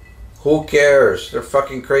mean? Who cares? They're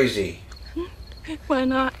fucking crazy. Why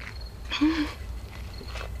not?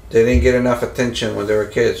 They didn't get enough attention when they were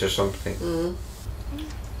kids or something. Mm.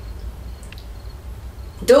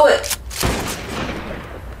 Do it.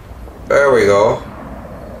 There we go.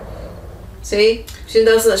 See, she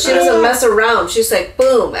doesn't mess around. She's like,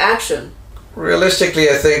 boom, action. Realistically,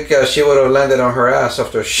 I think she would have landed on her ass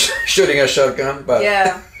after shooting a shotgun. But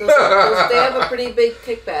yeah, they have a pretty big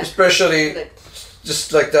kickback. Especially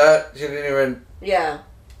just like that. She didn't even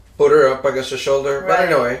put her up against her shoulder. Right. But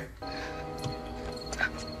anyway.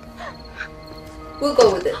 We'll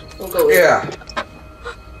go with it. We'll go with it. Yeah.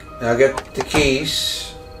 Now get the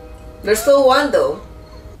keys. There's still one though.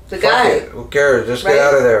 The guy. Who cares? Just get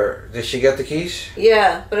out of there. Did she get the keys?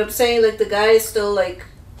 Yeah, but I'm saying like the guy is still like.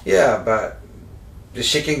 Yeah, but if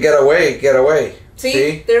she can get away, get away.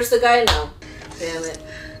 See? There's the guy now. Damn it.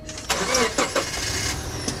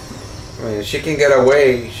 I mean, if she can get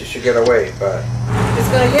away, she should get away, but. It's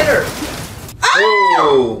gonna hit her.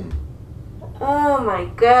 Boom! Oh my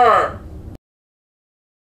god.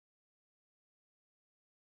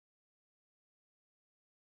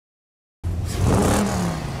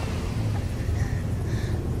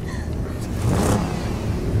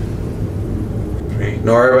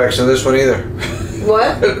 No airbags on this one either.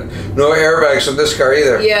 What? No airbags on this car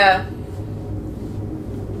either. Yeah.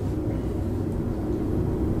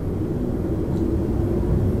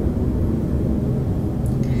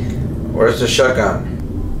 Where's the shotgun?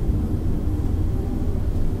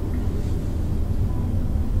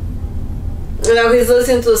 You know, he's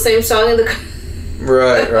listening to the same song in the car.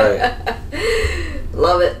 Right.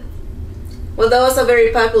 Love it. Well, that was a very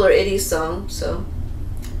popular 80s song, so.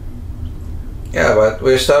 Yeah, but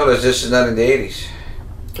we established this is not in the 80s.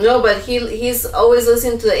 No, but he's always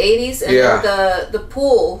listening to the 80s and the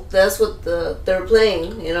pool. That's what they're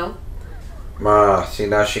playing, you know. See,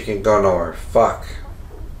 now she can go nowhere. Fuck.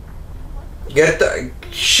 Get the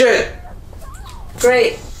shit.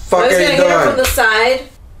 Great. Fuck, I was gonna hit her from the side.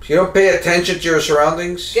 You don't pay attention to your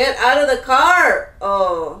surroundings. Get out of the car.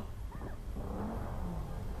 Oh.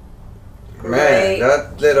 Man,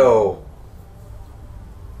 that little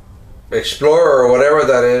Explorer or whatever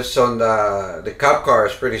that is on the cop car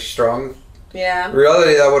is pretty strong. Yeah. In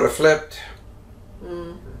reality, that would have flipped.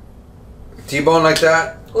 T-bone like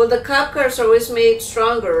that. Well, the cop cars are always made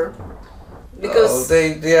stronger because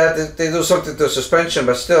they do something to suspension,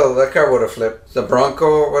 but still, that car would have flipped. The Bronco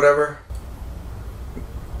or whatever.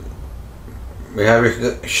 We have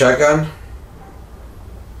your shotgun.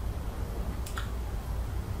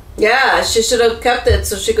 Yeah, she should have kept it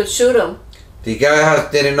so she could shoot him. The guy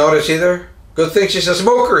didn't notice either. Good thing she's a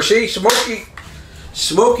smoker. See, smoking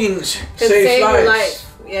Can saves your lives. life.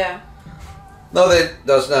 Yeah. No, that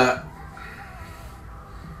does not.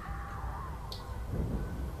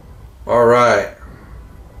 All right.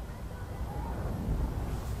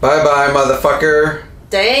 Bye bye, motherfucker.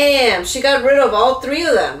 Damn, she got rid of all three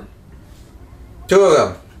of them. Two of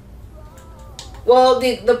them. Well,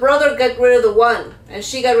 the brother got rid of the one, and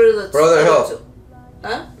she got rid of the Brother help. two.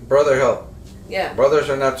 Huh? Brother help. Yeah. Brothers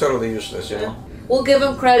are not totally useless, you know. We'll give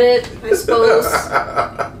him credit, I suppose.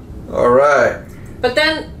 All right. But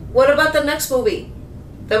then, what about the next movie?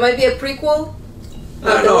 That might be a prequel?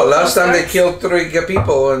 I know. Last time they killed 3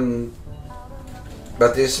 people,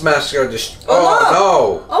 but this massacre just. Oh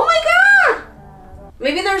no! Oh my god!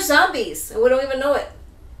 Maybe they're zombies, and we don't even know it.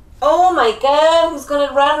 Oh my god, who's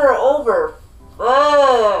gonna run her over?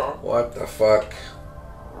 Oh. What the fuck?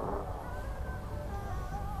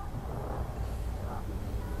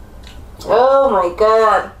 Oh my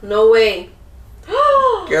god, no way.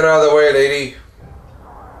 Get out of the way, lady.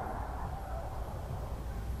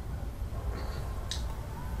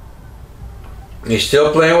 You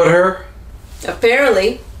still playing with her?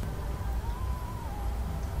 Apparently.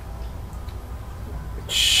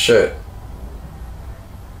 shit.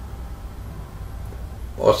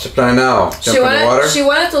 What's the plan now? Jump in the water? She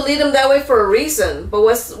wanted to lead him that way for a reason, but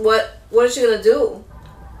what is she gonna do?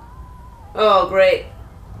 Oh, great.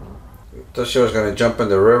 I thought she was gonna jump in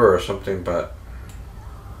the river or something, but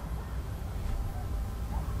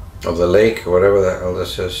of the lake or whatever the hell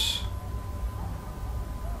this is.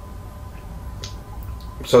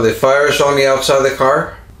 So the fire is only outside the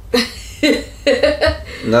car?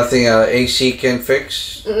 Nothing AC can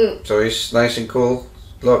fix? So he's nice and cool.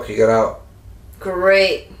 Look, he got out.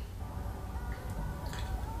 Great.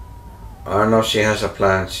 I don't know if she has a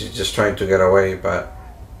plan. She's just trying to get away, but...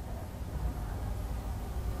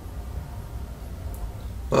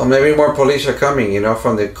 Well, maybe more police are coming, you know,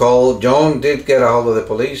 from the call. Joan did get a hold of the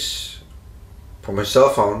police from his cell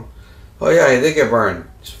phone. Oh yeah, he did get burned.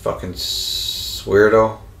 This fucking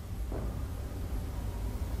weirdo.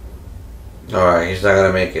 Alright, he's not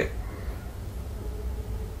gonna make it.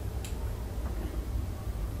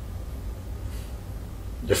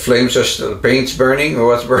 The flames are still, the paint's burning, or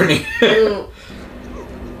what's burning?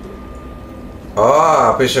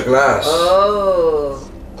 Ah, a piece of glass. Oh.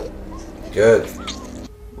 Good.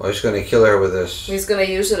 Well, he's gonna kill her with this. He's gonna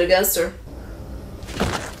use it against her.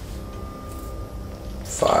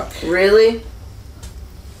 Fuck. Really?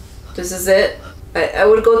 This is it? I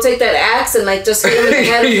would go take that axe and like just hit him in the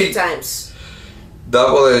head a few times.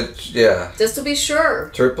 Double it, yeah. Just to be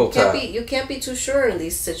sure. Triple tap. You can't be too sure in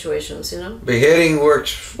these situations, you know? Beheading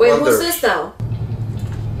works Wait, wonders. who's this now?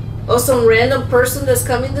 Oh, some random person that's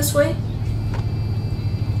coming this way?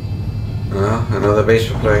 Oh, another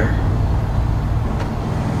baseball player.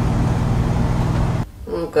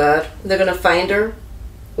 Oh God, they're gonna find her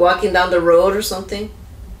walking down the road or something.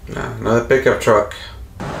 No, another pickup truck.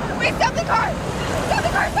 Wait, stop the car! Stop the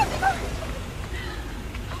car! Stop the car!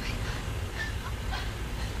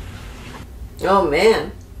 Oh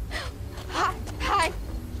man. Hi.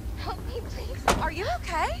 Help me, please. Are you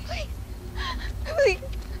okay? Please. Please.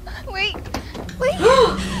 Wait. Please.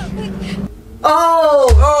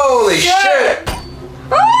 Oh! Holy shit!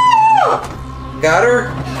 Oh! Got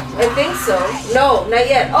her? I think so. No, not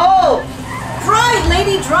yet. Oh! Drive,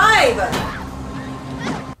 lady, drive!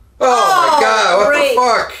 Oh my god, what great.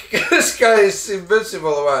 the fuck? This guy is invincible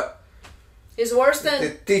or what? He's worse than...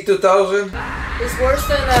 The T-2000? He's worse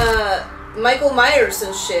than, Michael Myers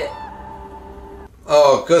and shit.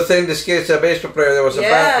 Oh, good thing this kid's a baseball player. There was a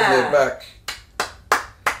bat in the back.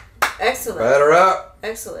 Excellent. Batter up.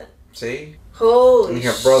 Excellent. See? Holy And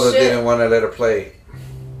her brother shit. didn't want to let her play.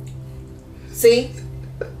 See?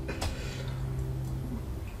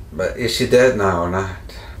 But is she dead now or not?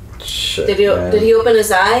 Shit, Did he open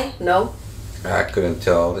his eye? No? I couldn't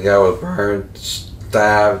tell. The guy was burned,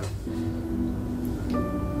 stabbed.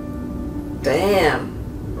 Damn.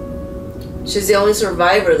 She's the only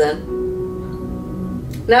survivor then.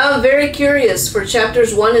 Now I'm very curious for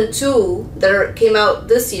chapters 1 and 2 that came out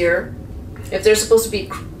this year, if they're supposed to be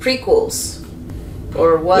prequels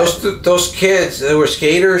or what. Those kids, they were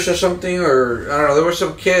skaters or something, or I don't know. There were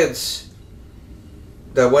some kids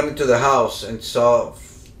that went into the house and saw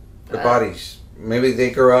the bodies. Maybe they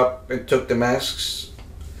grew up and took the masks.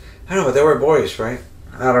 I don't know, but they were boys, right?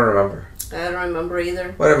 I don't remember. I don't remember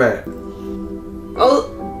either. Wait a minute.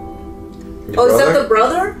 Oh, is that the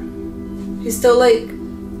brother? He's still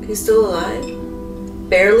alive?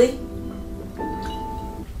 Barely?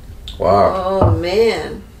 Wow. Oh,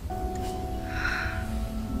 man.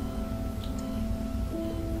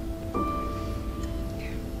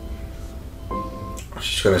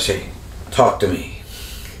 She's gonna say, talk to me.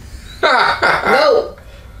 No!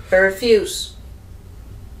 I refuse.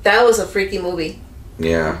 That was a freaky movie.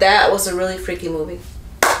 Yeah. That was a really freaky movie.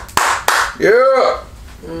 Yeah!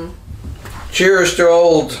 Cheers to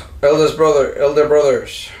elder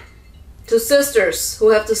brothers. To sisters who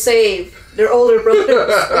have to save their older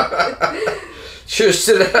brothers. Cheers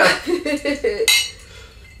to that.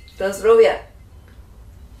 Transrovia.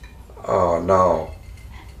 Oh no.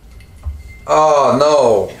 Oh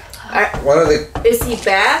no. One of the... Is he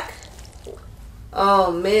back?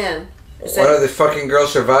 Oh man. One of the fucking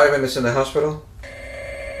girls survived and is in the hospital?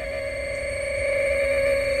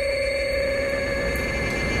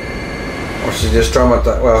 Or she just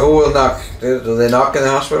traumatized? Well, who will knock? Do they knock in the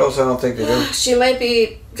hospitals? I don't think they do. She might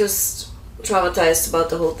be just traumatized about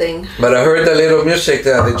the whole thing. But I heard the little music,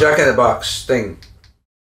 the Jack in the Box thing.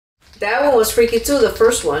 That one was freaky too, the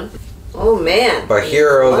first one. Oh man. But here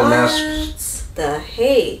are all the masks. The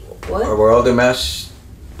hey, what? Were all the masks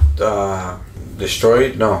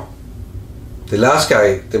destroyed? No. The last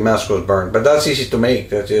guy, the mask was burned. But that's easy to make.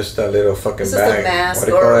 That's just a little fucking This bag. is the mask. What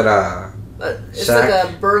do you call it? It's sack?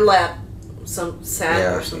 Like a burlap some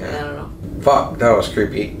sad or something. I don't know. Fuck, that was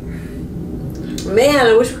creepy. Man,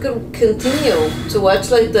 I wish we could continue to watch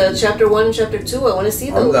like the chapter 1 and chapter 2. I want to see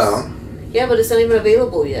those. I'm down. Yeah, but it's not even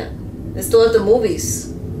available yet. It's still at the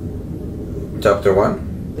movies. Chapter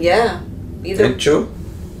 1? Yeah. And 2?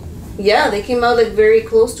 Yeah, they came out like very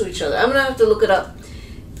close to each other. I'm gonna have to look it up.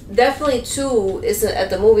 Definitely 2 is at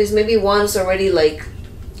the movies. Maybe 1's already like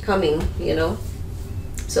coming, you know.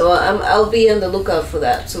 So I'll be on the lookout for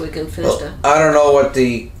that so we can finish that. I don't know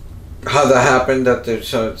how that happened.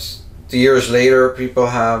 So it's the years later. People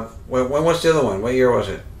have. When was the other one? What year was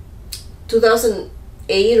it?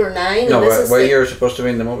 2008 or 9. No, what year is supposed to be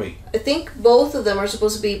in the movie? I think both of them are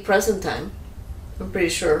supposed to be present time. I'm pretty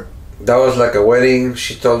sure. That was like a wedding.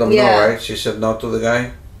 She told him no, right? She said no to the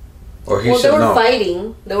guy? Or he said no? Well, they were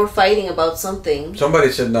fighting. They were fighting about something. Somebody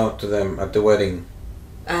said no to them at the wedding.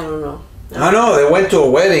 I don't know. I know, they went to a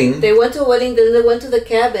wedding. They went to a wedding, then they went to the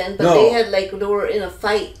cabin, but they had they were in a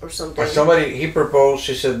fight or something. Or he proposed,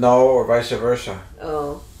 she said no, or vice versa.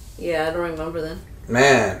 Oh, yeah, I don't remember then.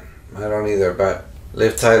 Man, I don't either, but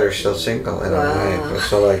live tighter, still single. And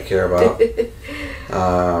that's all I care about.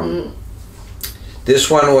 This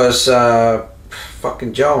one was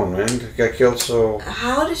fucking Joan, man. Got killed so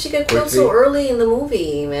How did she get killed so early in the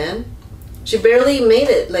movie, man? She barely made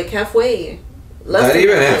it, like halfway. Not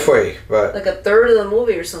even halfway, but like a third of the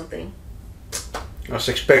movie or something. I was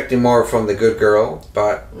expecting more from the good girl,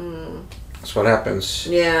 but that's what happens.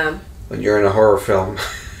 Yeah. When you're in a horror film.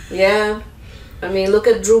 Yeah. I mean, look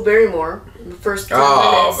at Drew Barrymore. The first 10 minutes.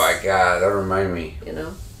 Oh my God, that remind me. You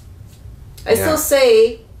know, I still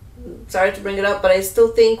say, sorry to bring it up, but I still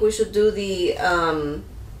think we should do the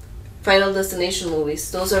Final Destination movies.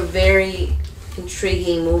 Those are very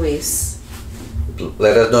intriguing movies.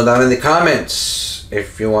 Let us know down in the comments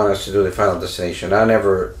if you want us to do the Final Destination. I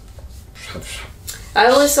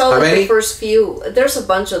only saw the first few. There's a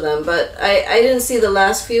bunch of them, but I didn't see the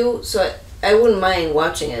last few, so I wouldn't mind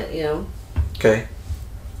watching it, you know. Okay.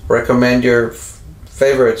 Recommend your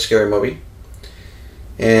favorite scary movie.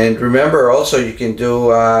 And remember also you can do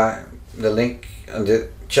the link,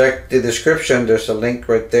 check the description. There's a link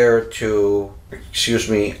right there to,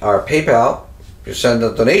 our PayPal. You send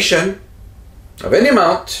a donation of any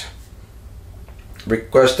amount,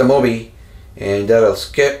 request a movie, and that'll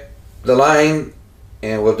skip the line,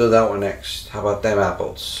 and we'll do that one next. How about them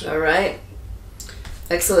apples? All right.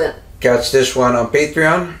 Excellent. Catch this one on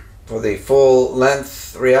Patreon for the full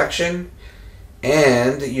length reaction,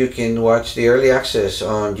 and you can watch the early access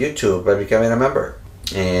on YouTube by becoming a member.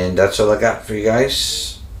 And that's all I got for you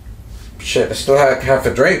guys. Shit, I still have half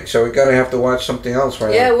a drink, so we're gonna have to watch something else right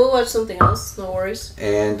now. Yeah, we'll watch something else. No worries.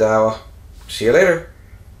 And see you later.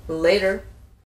 Later.